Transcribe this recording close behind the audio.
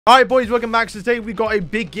Alright boys, welcome back. So today we got a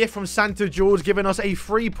big gift from Santa Jules giving us a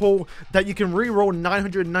free pull that you can re-roll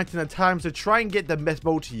 999 times to try and get the best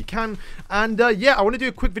multi you can. And yeah, I want to do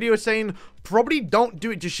a quick video saying probably don't do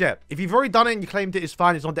it just yet. If you've already done it and you claimed it, it's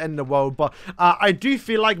fine, it's not the end of the world. But I do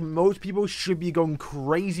feel like most people should be going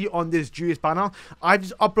crazy on this Juilus banner. I've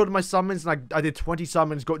just uploaded my summons and I did 20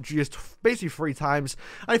 summons, got Juilus basically 3 times,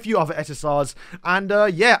 and a few other SSRs. And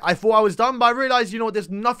yeah, I thought I was done, but I realized, you know, there's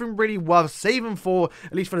nothing really worth saving for,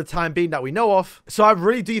 at least for the time being that we know of. So I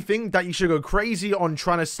really do think that you should go crazy on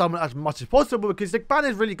trying to summon as much as possible, because the banner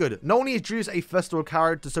is really good. Not only is Juilus a festival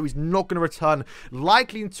character, so he's not going to return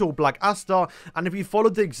likely until Black Astar, and if you follow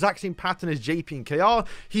the exact same pattern as JP and KR,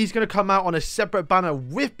 he's going to come out on a separate banner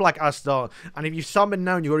with Black Astar. And if you summon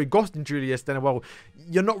now and you've already gotten Juilus, then well,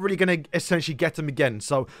 you're not really going to essentially get him again.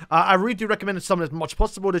 So I really do recommend summon as much as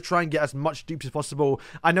possible to try and get as much dupes as possible.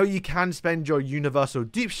 I know you can spend your universal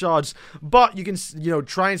dupe shards, but you can, you know,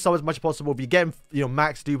 try and summon as much as possible. If you get, you know,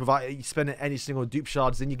 max dupe without spending any single dupe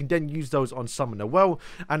shards, then you can then use those on summoner well.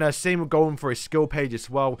 And same with going for his skill page as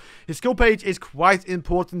well. His skill page is quite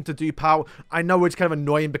important to dupe out. I know it's kind of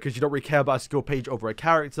annoying because you don't really care about a skill page over a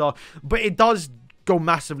character, but it does go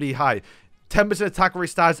massively high. 10% attack rate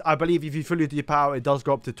stats, I believe if you fully dupe out, it does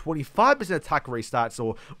go up to 25% attack rate stats,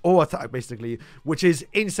 or all attack basically, which is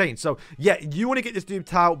insane. So yeah, you want to get this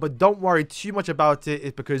duped out, but don't worry too much about it.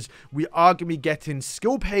 It's because we are going to be getting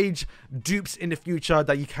skill page dupes in the future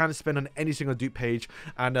that you can spend on any single dupe page,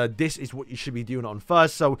 and this is what you should be doing on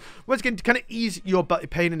first. So once again, to kind of ease your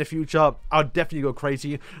pain in the future, I'll definitely go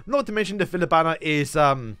crazy. Not to mention the filler banner is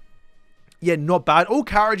yeah, not bad. All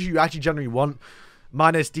characters you actually generally want,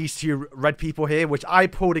 minus these 2 red people here, which I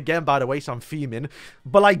pulled again, by the way, so I'm fuming.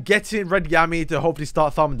 But like getting red Yami to hopefully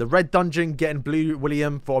start farming the red dungeon, getting blue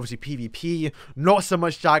William for obviously PvP, not so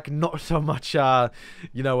much Jack, not so much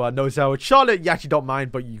you know, Nozel. Charlotte you actually don't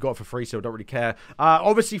mind, but you got it for free, so don't really care.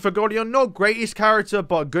 Obviously for Gordion, not greatest character,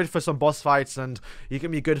 but good for some boss fights, and you can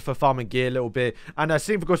be good for farming gear a little bit. And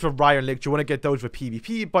same goes for Ryan and Lick. You want to get those for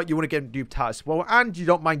PvP, but you want to get them duped out as well, and you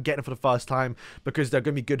don't mind getting them for the first time because they're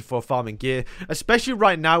going to be good for farming gear, especially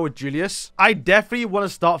right now with Juilus. I definitely want to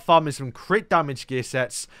start farming some crit damage gear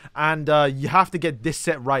sets, and you have to get this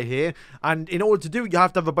set right here. And in order to do it, you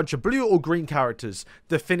have to have a bunch of blue or green characters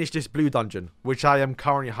to finish this blue dungeon, which I am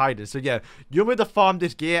currently hiding. So yeah, you're going to farm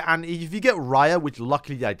this gear, and if you get Raya, which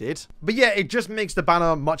luckily I did, but yeah, it just makes the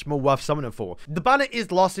banner much more worth summoning for. The banner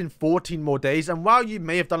is lasting 14 more days, and while you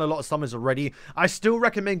may have done a lot of summons already, I still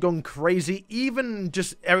recommend going crazy, even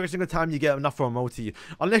just every single time you get enough for a multi.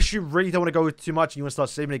 Unless you really don't want to go too much and you want to start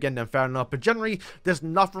saving again, then fair enough. But generally, there's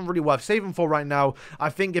nothing really worth saving for right now. I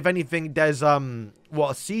think if anything, there's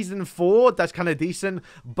what, season 4 that's kind of decent,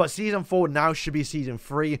 but season 4 now should be season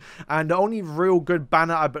 3, and the only real good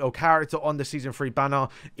banner or character on the season 3 banner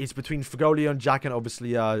is between Fagolion, Jack, and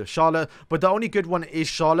obviously Charlotte. But the only good one is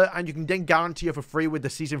Charlotte, and you can then guarantee her for free with the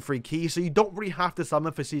season 3 key, so you don't really have to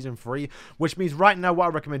summon for season 3, which means right now what I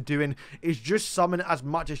recommend doing is just summon as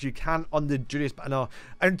much as you can on the Juilus banner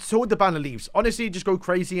until the banner leaves. Honestly, just go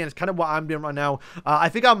crazy, and it's kind of what I'm doing right now. I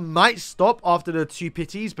think I might stop after the 2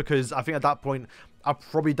 pities, because I think at that point I've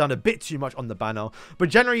probably done a bit too much on the banner. But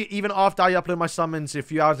generally, even after I uploaded my summons a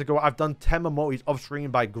few hours ago, I've done 10 more multis off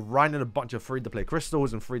screen by grinding a bunch of free-to-play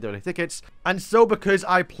crystals and free-to-play tickets. And so because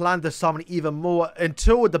I plan to summon even more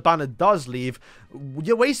until the banner does leave,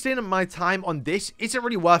 you're wasting my time on this isn't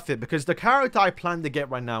really worth it, because the character I plan to get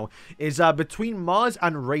right now is between Mars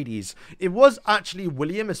and Radies. It was actually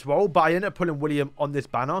William as well, but I ended up putting William on this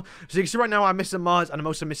banner. So you can see right now I'm missing Mars, and I'm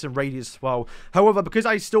also missing Radies as well. However, because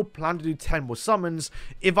I still plan to do 10 more summons,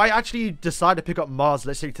 if I actually decide to pick up Mars,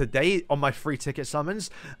 let's say today on my free ticket summons,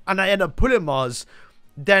 and I end up pulling Mars,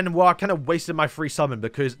 then well, I kind of wasted my free summon,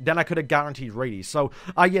 because then I could have guaranteed Radies. So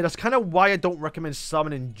yeah, that's kind of why I don't recommend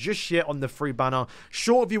summoning just yet on the free banner.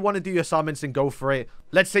 Sure, if you want to do your summons, then go for it.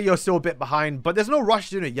 Let's say you're still a bit behind, but there's no rush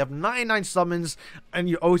doing it. You have 99 summons, and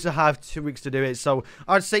you also have 2 weeks to do it. So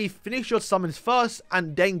I'd say finish your summons first,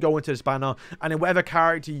 and then go into this banner. And then whatever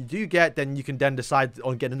character you do get, then you can then decide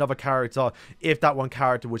on getting another character, if that one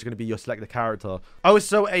character was going to be your selected character.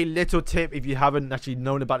 Also, a little tip, if you haven't actually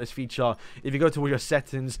known about this feature, if you go to all your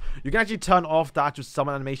settings, you can actually turn off the actual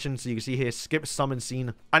summon animation. So you can see here, skip summon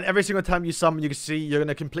scene. And every single time you summon, you can see you're going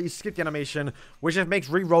to completely skip the animation, which just makes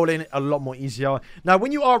re-rolling a lot more easier. Now,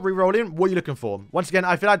 when you are re-rolling, what are you looking for? Once again,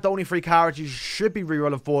 I feel like the only 3 characters you should be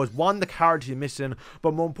re-rolling for is 1, the character you're missing,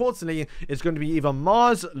 but more importantly, it's going to be either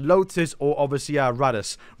Mars, Lotus, or obviously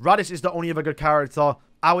Radis. Radis is the only other good character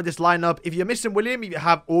out of this lineup. If you're missing William, if you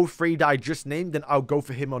have all 3 that I just named, then I'll go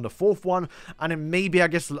for him on the 4th one. And then maybe, I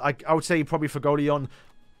guess, I would say probably for Gordion,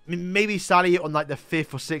 maybe Sally on like the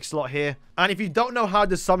 5th or 6th slot here. And if you don't know how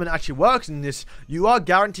the summon actually works in this, you are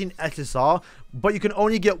guaranteeing SSR, but you can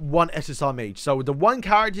only get one SSR mage. So the one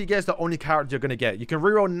character you get is the only character you're going to get. You can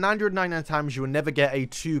reroll 999 times, you will never get a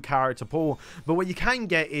 2 character pool, but what you can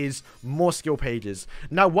get is more skill pages.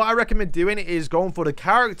 Now, what I recommend doing is going for the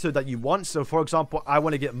character that you want. So for example, I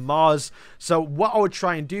want to get Mars. So what I would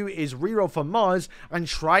try and do is reroll for Mars and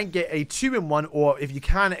try and get a 2-in-1, or if you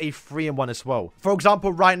can, a 3-in-1 as well. For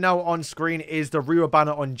example, right now on screen is the reroll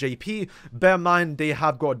banner on JP. Bear in mind, they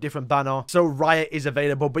have got a different banner, so Riot is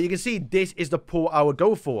available, but you can see this is the pool I would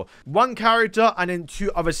go for. 1 character and then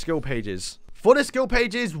 2 other skill pages. For the skill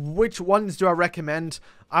pages, which ones do I recommend?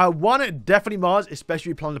 One, definitely Mars,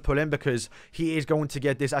 especially if you plan to pull in, because he is going to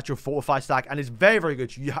get this actual fortify stack, and it's very, very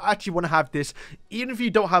good. You actually want to have this, even if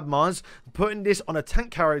you don't have Mars. Putting this on a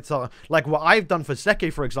tank character, like what I've done for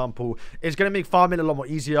Seke, for example, is going to make farming a lot more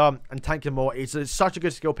easier and tanking more. It's such a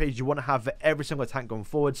good skill page you want to have for every single tank going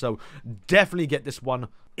forward, so definitely get this one.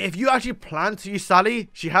 If you actually plan to use Sally,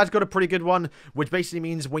 she has got a pretty good one, which basically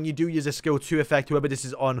means when you do use a skill 2 effect, whoever this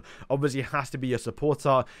is on, obviously has to be your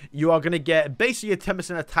supporter. You are going to get basically a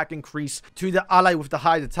 10% attack increase to the ally with the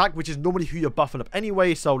highest attack, which is normally who you're buffing up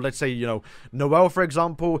anyway. So let's say, you know, Noelle, for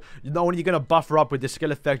example, you're not only going to buff her up with the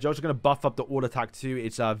skill effect, you're also going to buff up the all attack too.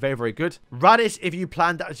 It's very, very good. Radis, if you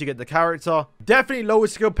plan to actually get the character, definitely lower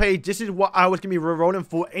skill page. This is what I was going to be rerolling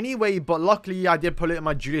for anyway, but luckily I did pull it in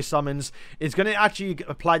my Juilus summons. It's going to actually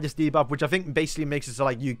apply this debuff, which I think basically makes it so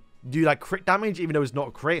like you do like crit damage, even though it's not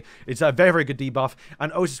a crit. It's a very, very good debuff.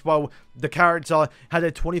 And also as well, the character had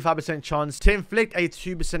a 25% chance to inflict a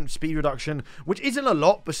 2% speed reduction, which isn't a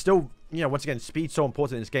lot, but still, you know, once again, speed's so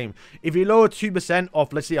important in this game. If you lower 2%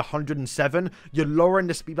 off, let's say 107, you're lowering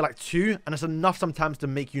the speed by like 2, and that's enough sometimes to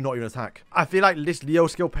make you not even attack. I feel like this Leo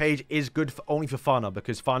skill page is good for only for Fana,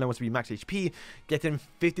 because Fana wants to be max HP. Getting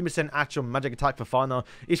 50% actual magic attack for Fana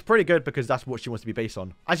is pretty good, because that's what she wants to be based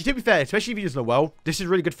on. Actually, to be fair, especially if you use Noelle, this is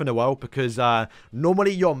really good for Noelle, because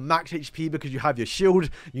normally you're max HP because you have your shield.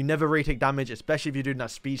 You never really take damage, especially if you're doing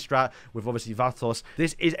that speed strat with obviously Vatos.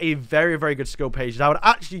 This is a very, very good skill page that I would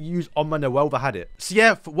actually use on my Noelle if I had it. So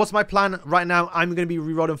yeah, what's my plan right now? I'm going to be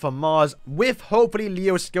rerolling for Mars with hopefully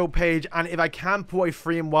Leo's skill page, and if I can pull a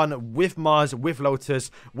 3-in-1 with Mars, with Lotus,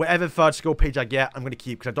 whatever 3rd skill page I get, I'm going to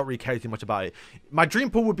keep, because I don't really care too much about it. My dream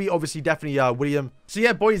pool would be obviously definitely William. So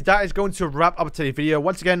yeah, boys, that is going to wrap up today's video.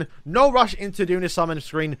 Once again, no rush into doing this summon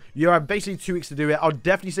screen. You have basically 2 weeks to do it. I'll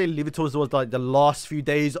definitely say leave it towards like the last few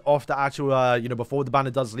days of the actual, you know, before the banner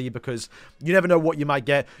does leave, because you never know what you might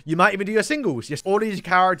get. You might even do your singles. Yes, all these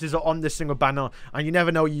characters are on this single banner, and you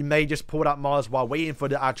never know, you may just pull out Mars while waiting for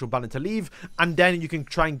the actual banner to leave, and then you can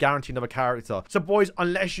try and guarantee another character. So boys,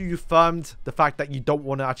 unless you firmed the fact that you don't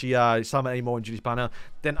want to actually summon anymore in Julius banner,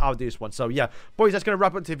 then I'll do this one. So yeah, boys, that's going to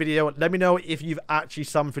wrap up the video. Let me know if you've actually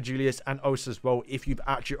summoned for Julius, and also as well if you've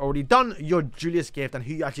actually already done your Julius gift and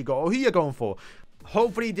who you actually got or who you're going for.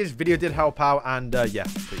 Hopefully this video did help out, and yeah,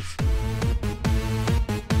 please.